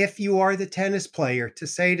 if you are the tennis player, to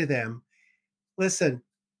say to them, listen,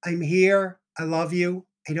 I'm here. I love you.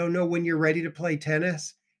 I don't know when you're ready to play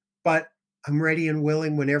tennis, but I'm ready and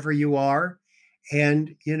willing whenever you are.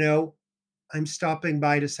 And, I'm stopping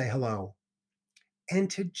by to say hello.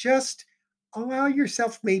 And to just allow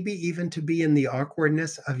yourself maybe even to be in the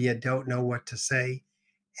awkwardness of you don't know what to say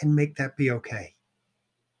and make that be okay.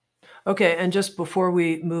 Okay, and just before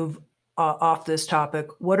we move off this topic,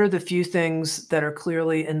 what are the few things that are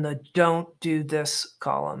clearly in the don't do this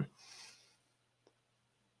column?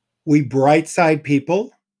 We bright side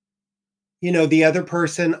people. The other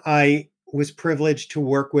person I was privileged to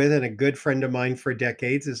work with and a good friend of mine for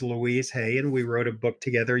decades is Louise Hay, and we wrote a book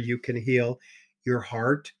together, You Can Heal Your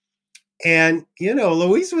Heart. And,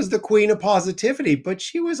 Louise was the queen of positivity, but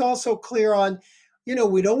she was also clear on,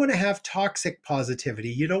 we don't want to have toxic positivity.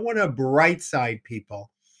 You don't want to bright side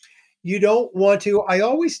people. You don't want to, I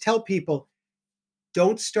always tell people,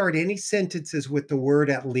 don't start any sentences with the word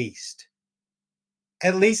at least.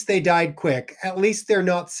 At least they died quick. At least they're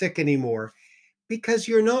not sick anymore. Because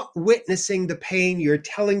you're not witnessing the pain, you're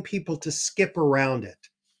telling people to skip around it.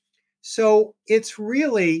 So it's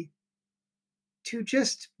really to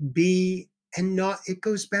just be and not, it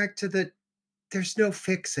goes back to there's no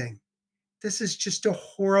fixing. This is just a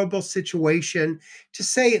horrible situation. To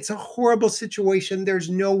say it's a horrible situation, there's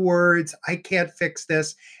no words. I can't fix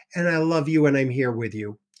this. And I love you and I'm here with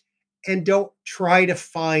you. And don't try to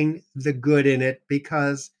find the good in it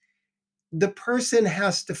because the person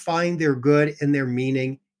has to find their good and their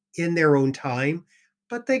meaning in their own time,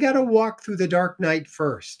 but they got to walk through the dark night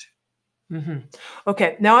first.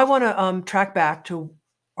 Okay, now I want to track back to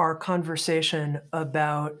our conversation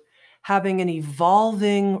about having an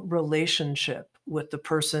evolving relationship with the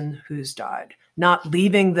person who's died, not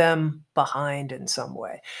leaving them behind in some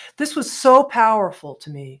way. This was so powerful to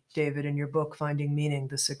me, David, in your book, Finding Meaning,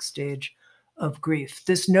 The Sixth Stage of Grief.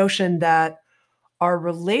 This notion that our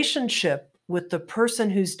relationship with the person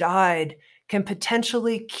who's died can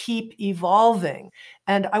potentially keep evolving.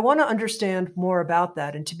 And I want to understand more about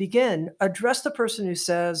that. And to begin, address the person who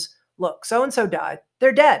says, look, so and so died.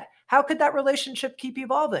 They're dead. How could that relationship keep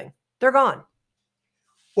evolving? They're gone.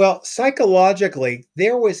 Well, psychologically,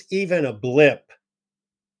 there was even a blip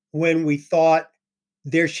when we thought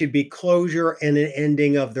there should be closure and an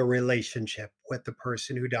ending of the relationship with the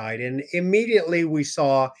person who died. And immediately we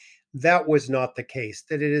saw that was not the case,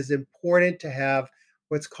 that it is important to have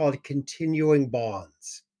what's called continuing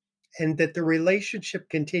bonds and that the relationship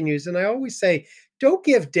continues. And I always say, don't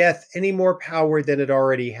give death any more power than it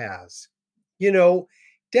already has. You know,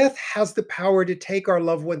 Death has the power to take our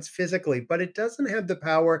loved ones physically, but it doesn't have the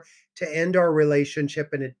power to end our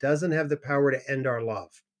relationship and it doesn't have the power to end our love.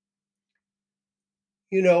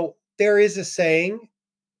 There is a saying,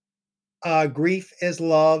 grief is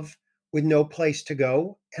love with no place to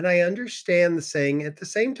go. And I understand the saying. At the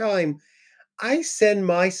same time, I send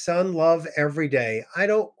my son love every day. I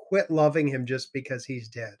don't quit loving him just because he's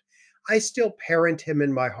dead. I still parent him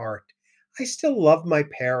in my heart. I still love my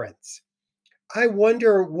parents. I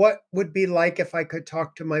wonder what would be like if I could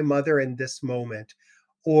talk to my mother in this moment,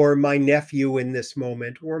 or my nephew in this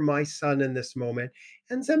moment, or my son in this moment.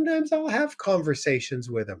 And sometimes I'll have conversations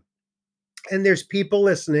with him. And there's people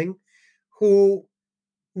listening who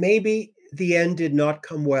maybe the end did not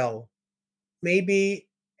come well. Maybe,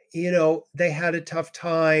 they had a tough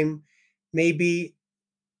time. Maybe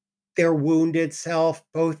their wounded self,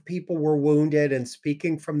 both people were wounded and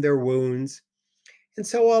speaking from their wounds. And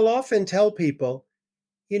so I'll often tell people,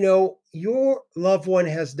 your loved one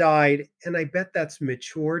has died, and I bet that's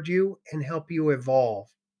matured you and help you evolve.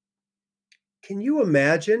 Can you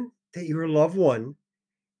imagine that your loved one,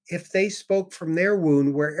 if they spoke from their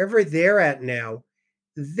wound, wherever they're at now,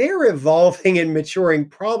 they're evolving and maturing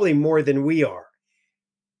probably more than we are.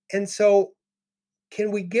 And so,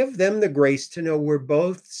 can we give them the grace to know we're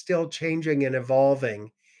both still changing and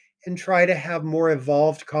evolving and try to have more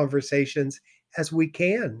evolved conversations as we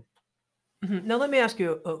can? Now, let me ask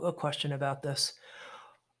you a question about this.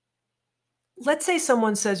 Let's say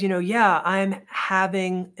someone says, yeah, I'm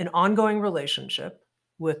having an ongoing relationship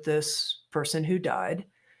with this person who died,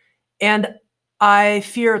 and I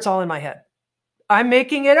fear it's all in my head. I'm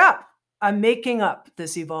making it up. I'm making up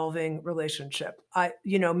this evolving relationship.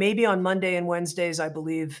 Maybe on Monday and Wednesdays, I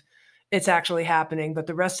believe it's actually happening, but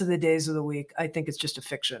the rest of the days of the week, I think it's just a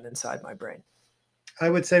fiction inside my brain. I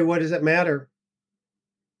would say, what does it matter?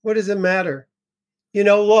 What does it matter?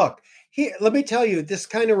 Look, here, let me tell you, this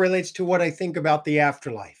kind of relates to what I think about the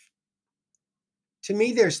afterlife. To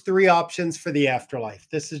me, there's three options for the afterlife.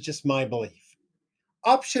 This is just my belief.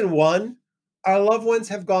 Option one, our loved ones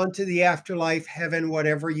have gone to the afterlife, heaven,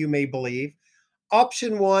 whatever you may believe.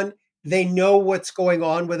 Option one, they know what's going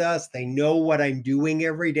on with us. They know what I'm doing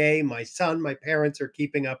every day. My son, my parents are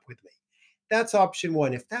keeping up with me. That's option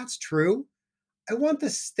one. If that's true, I want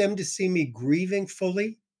them to see me grieving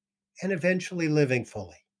fully and eventually living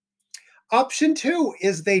fully. Option two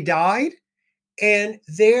is they died and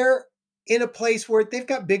they're in a place where they've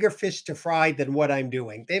got bigger fish to fry than what I'm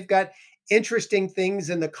doing. They've got interesting things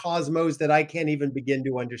in the cosmos that I can't even begin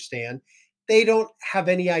to understand. They don't have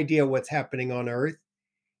any idea what's happening on Earth.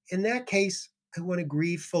 In that case, I want to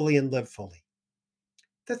grieve fully and live fully.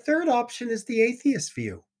 The third option is the atheist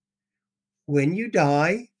view. When you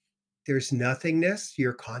die, there's nothingness,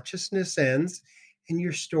 your consciousness ends, and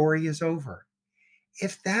your story is over.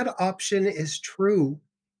 If that option is true,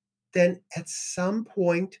 then at some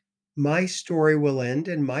point my story will end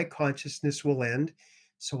and my consciousness will end.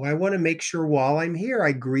 So I want to make sure while I'm here,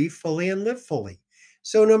 I grieve fully and live fully.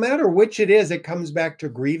 So no matter which it is, it comes back to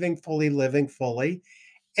grieving fully, living fully.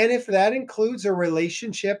 And if that includes a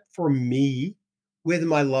relationship for me with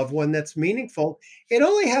my loved one that's meaningful, it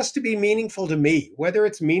only has to be meaningful to me. Whether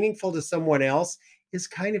it's meaningful to someone else is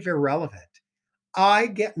kind of irrelevant. I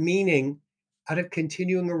get meaning out of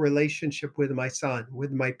continuing a relationship with my son,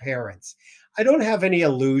 with my parents. I don't have any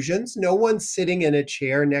illusions. No one's sitting in a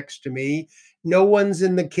chair next to me. No one's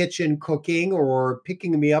in the kitchen cooking or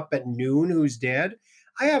picking me up at noon who's dead.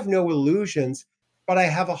 I have no illusions, but I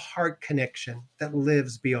have a heart connection that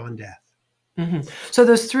lives beyond death. So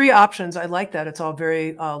those three options, I like that. It's all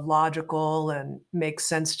very logical and makes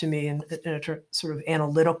sense to me in a sort of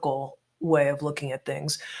analytical way of looking at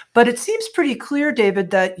things. But it seems pretty clear,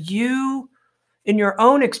 David, that you, in your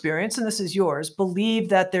own experience, and this is yours, believe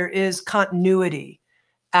that there is continuity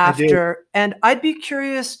I do. after. And I'd be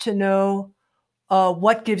curious to know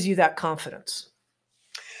what gives you that confidence.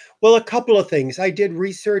 Well, a couple of things. I did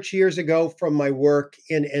research years ago from my work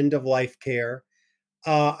in end of life care.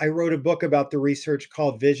 I wrote a book about the research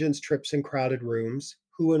called Visions, Trips, and Crowded Rooms: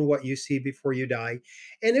 Who and What You See Before You Die.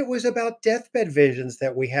 And it was about deathbed visions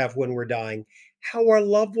that we have when we're dying, how our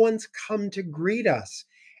loved ones come to greet us.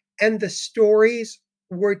 And the stories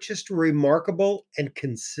were just remarkable and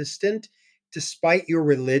consistent, despite your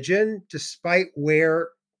religion, despite where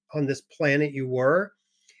on this planet you were.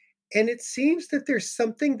 And it seems that there's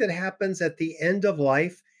something that happens at the end of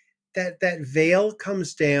life, that veil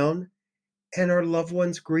comes down and our loved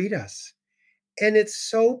ones greet us. And it's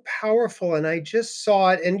so powerful. And I just saw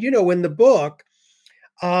it. And, in the book,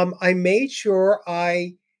 I made sure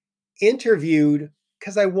I interviewed,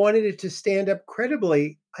 because I wanted it to stand up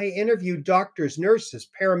credibly. I interviewed doctors, nurses,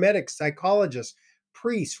 paramedics, psychologists,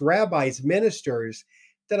 priests, rabbis, ministers,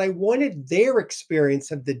 that I wanted their experience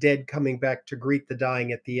of the dead coming back to greet the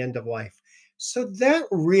dying at the end of life. So that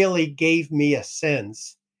really gave me a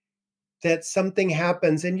sense that something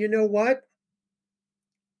happens. And you know what?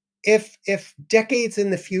 If decades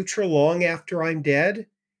in the future, long after I'm dead,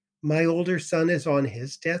 my older son is on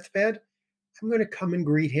his deathbed, I'm going to come and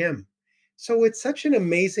greet him. So it's such an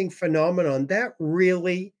amazing phenomenon that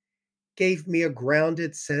really gave me a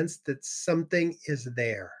grounded sense that something is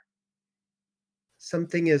there.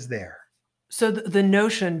 Something is there. So the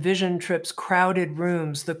notion, vision trips, crowded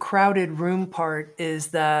rooms, the crowded room part is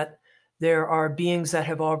that there are beings that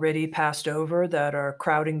have already passed over that are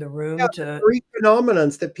crowding the Yeah, room the to. three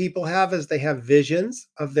phenomenons that people have is they have visions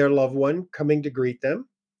of their loved one coming to greet them.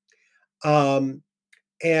 Um,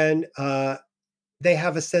 and they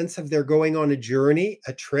have a sense of they're going on a journey,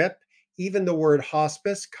 a trip. Even the word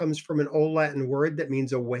hospice comes from an old Latin word that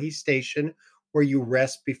means a way station where you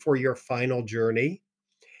rest before your final journey.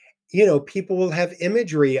 People will have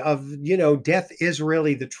imagery of, death is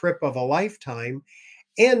really the trip of a lifetime.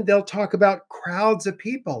 And they'll talk about crowds of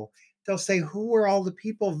people. They'll say, who were all the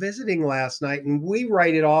people visiting last night? And we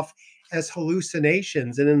write it off as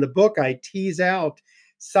hallucinations. And in the book, I tease out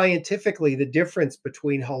scientifically the difference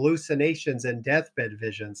between hallucinations and deathbed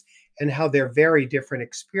visions and how they're very different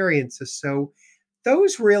experiences. So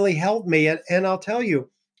those really helped me. And I'll tell you,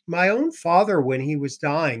 my own father, when he was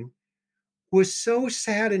dying, was so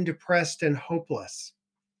sad and depressed and hopeless.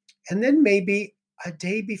 And then maybe a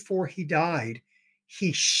day before he died,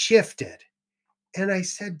 he shifted. And I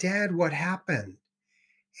said, Dad, what happened?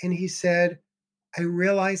 And he said, I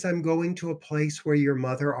realize I'm going to a place where your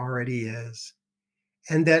mother already is,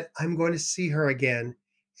 and that I'm going to see her again,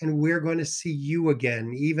 and we're going to see you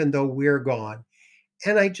again, even though we're gone.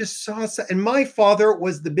 And I just saw, and my father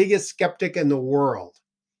was the biggest skeptic in the world.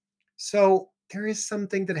 So there is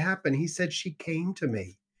something that happened. He said she came to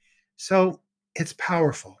me. So it's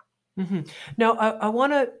powerful. Mhm. Now, I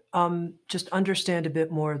want to just understand a bit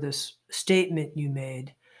more this statement you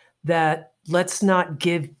made that let's not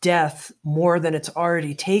give death more than it's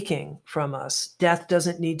already taking from us. Death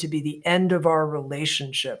doesn't need to be the end of our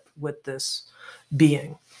relationship with this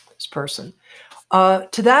being, this person.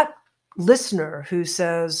 To that listener who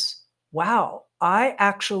says, wow, I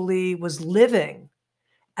actually was living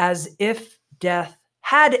as if death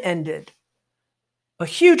had ended a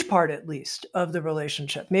huge part at least of the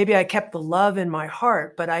relationship. Maybe I kept the love in my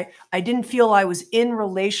heart, but I didn't feel I was in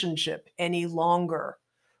relationship any longer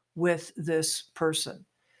with this person.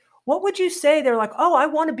 What would you say? They're like, "Oh, I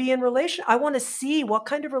want to be in relation. I want to see what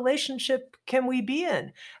kind of relationship can we be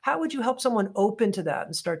in?" How would you help someone open to that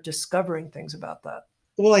and start discovering things about that?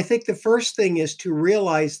 Well, I think the first thing is to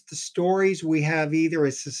realize the stories we have either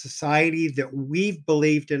as a society that we've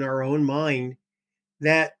believed in our own mind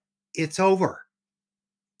that it's over.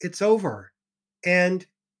 It's over. And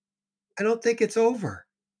I don't think it's over.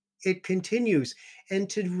 It continues. And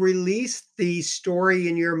to release the story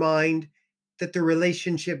in your mind that the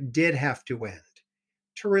relationship did have to end,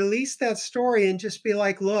 to release that story and just be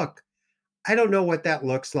like, look, I don't know what that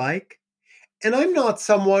looks like. And I'm not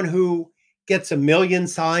someone who gets a million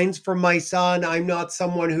signs from my son. I'm not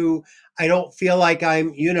someone who I don't feel like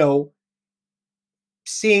I'm,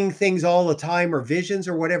 seeing things all the time or visions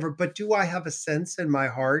or whatever, but do I have a sense in my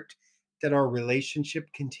heart that our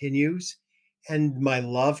relationship continues and my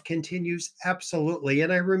love continues? Absolutely.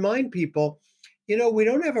 And I remind people, we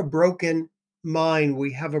don't have a broken mind,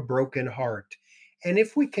 we have a broken heart. And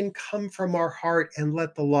if we can come from our heart and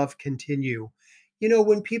let the love continue,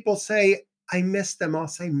 when people say, I miss them, I'll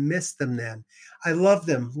say, miss them then. I love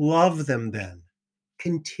them then.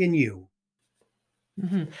 Continue.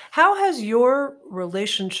 Mhm. How has your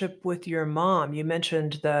relationship with your mom, you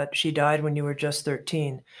mentioned that she died when you were just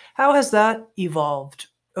 13. How has that evolved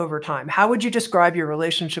over time? How would you describe your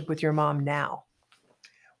relationship with your mom now?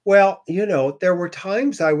 Well, there were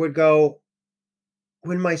times I would go,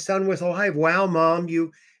 when my son was alive, wow, mom,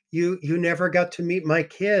 you never got to meet my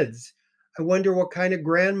kids. I wonder what kind of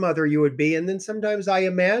grandmother you would be. And then sometimes I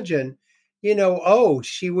imagine, oh,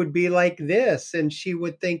 she would be like this and she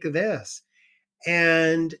would think this.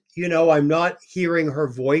 And I'm not hearing her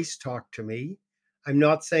voice talk to me. I'm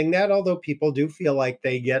not saying that, although people do feel like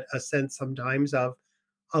they get a sense sometimes of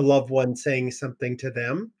a loved one saying something to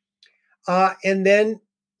them. And then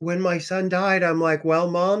when my son died, I'm like, well,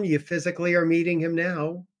 mom, you physically are meeting him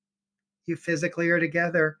now. You physically are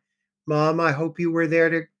together. Mom, I hope you were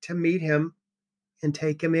there to meet him and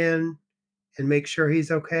take him in and make sure he's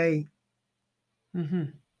okay.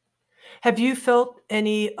 Mhm. Have you felt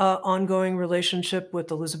any ongoing relationship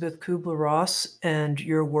with Elisabeth Kübler-Ross and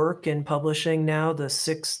your work in publishing now the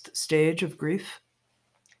sixth stage of grief?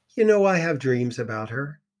 I have dreams about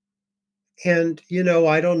her. And,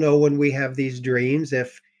 I don't know when we have these dreams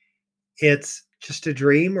if it's just a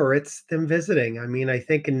dream or it's them visiting. I mean, I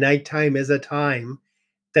think nighttime is a time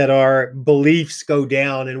that our beliefs go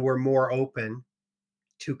down and we're more open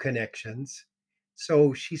to connections.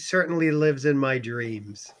 So she certainly lives in my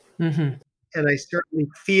dreams. Mhm. And I certainly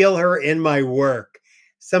feel her in my work.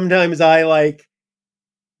 Sometimes I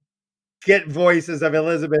get voices of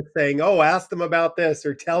Elizabeth saying, "Oh, ask them about this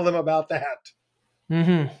or tell them about that."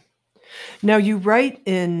 Mhm. Now, you write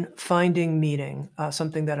in Finding Meaning,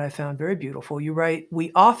 something that I found very beautiful. You write,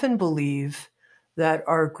 "We often believe that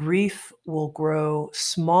our grief will grow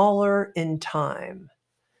smaller in time.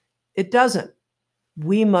 It doesn't.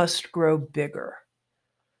 We must grow bigger."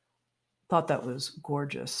 Thought that was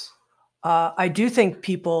gorgeous. I do think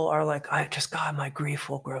people are like, "I just God, my grief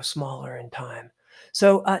will grow smaller in time."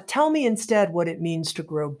 So, tell me instead what it means to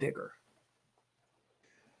grow bigger.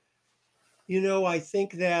 I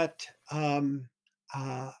think that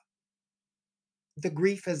uh, the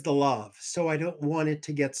grief is the love. So I don't want it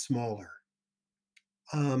to get smaller.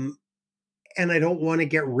 Um, and I don't want to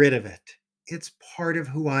get rid of it. It's part of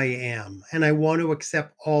who I am. And I want to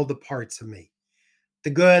accept all the parts of me, the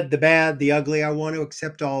good, the bad, the ugly. I want to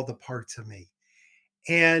accept all the parts of me.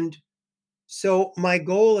 And so my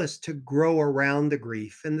goal is to grow around the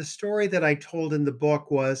grief. And the story that I told in the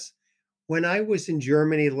book was when I was in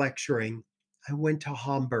Germany lecturing, I went to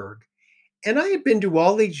Hamburg. And I had been to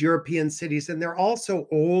all these European cities, and they're all so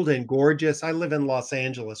old and gorgeous. I live in Los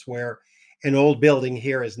Angeles, where an old building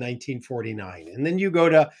here is 1949. And then you go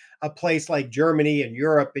to a place like Germany and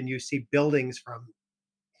Europe and you see buildings from,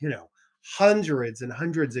 you know, hundreds and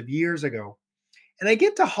hundreds of years ago. And I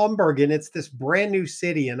get to Hamburg and it's this brand new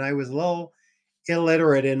city. And I was a little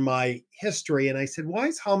illiterate in my history. And I said, why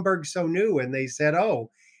is Hamburg so new? And they said,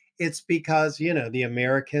 oh, it's because, the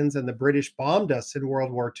Americans and the British bombed us in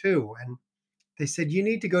World War II. And they said, you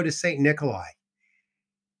need to go to St. Nikolai.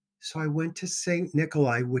 So I went to St.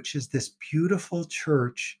 Nikolai, which is this beautiful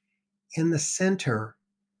church in the center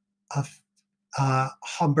of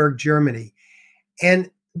Hamburg, Germany.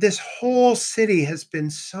 And this whole city has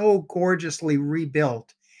been so gorgeously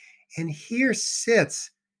rebuilt. And here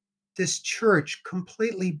sits this church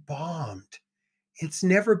completely bombed. It's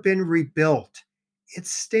never been rebuilt. It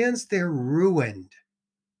stands there ruined.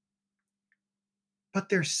 But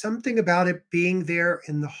there's something about it being there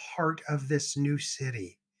in the heart of this new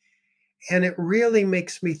city. And it really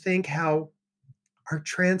makes me think how our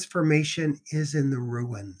transformation is in the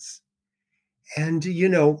ruins. And,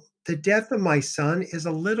 the death of my son is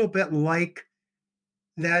a little bit like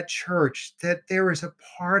that church, that there is a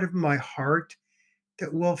part of my heart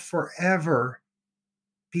that will forever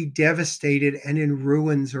be devastated and in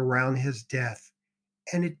ruins around his death.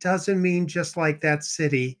 And it doesn't mean, just like that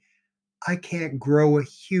city, I can't grow a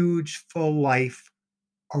huge, full life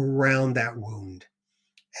around that wound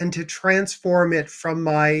and to transform it from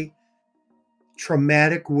my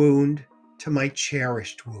traumatic wound to my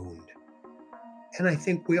cherished wound. And I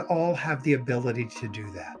think we all have the ability to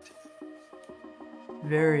do that.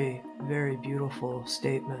 Very, very beautiful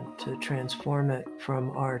statement, to transform it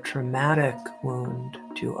from our traumatic wound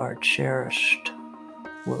to our cherished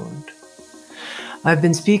wound. I've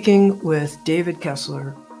been speaking with David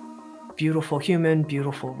Kessler, beautiful human,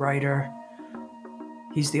 beautiful writer.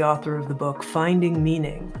 He's the author of the book Finding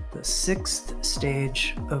Meaning, the Sixth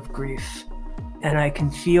Stage of Grief. And I can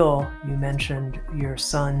feel, you mentioned your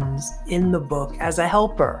sons in the book as a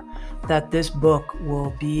helper, that this book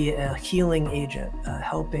will be a healing agent, a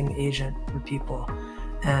helping agent for people.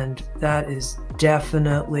 And that is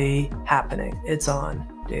definitely happening. It's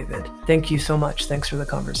on, David. Thank you so much. Thanks for the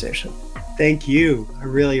conversation. Thank you. I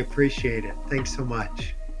really appreciate it. Thanks so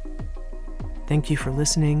much. Thank you for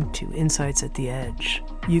listening to Insights at the Edge.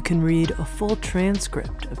 You can read a full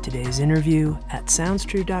transcript of today's interview at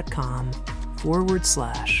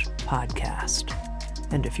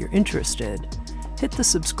SoundsTrue.com/podcast. And if you're interested, hit the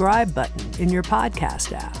subscribe button in your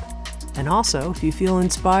podcast app. And also, if you feel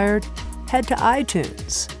inspired, head to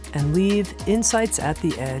iTunes and leave Insights at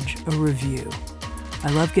the Edge a review.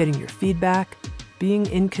 I love getting your feedback, being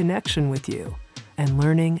in connection with you, and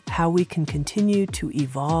learning how we can continue to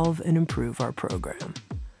evolve and improve our program.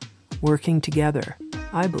 Working together,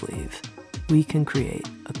 I believe, we can create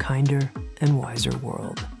a kinder and wiser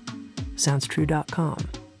world. SoundsTrue.com,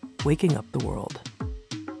 waking up the world.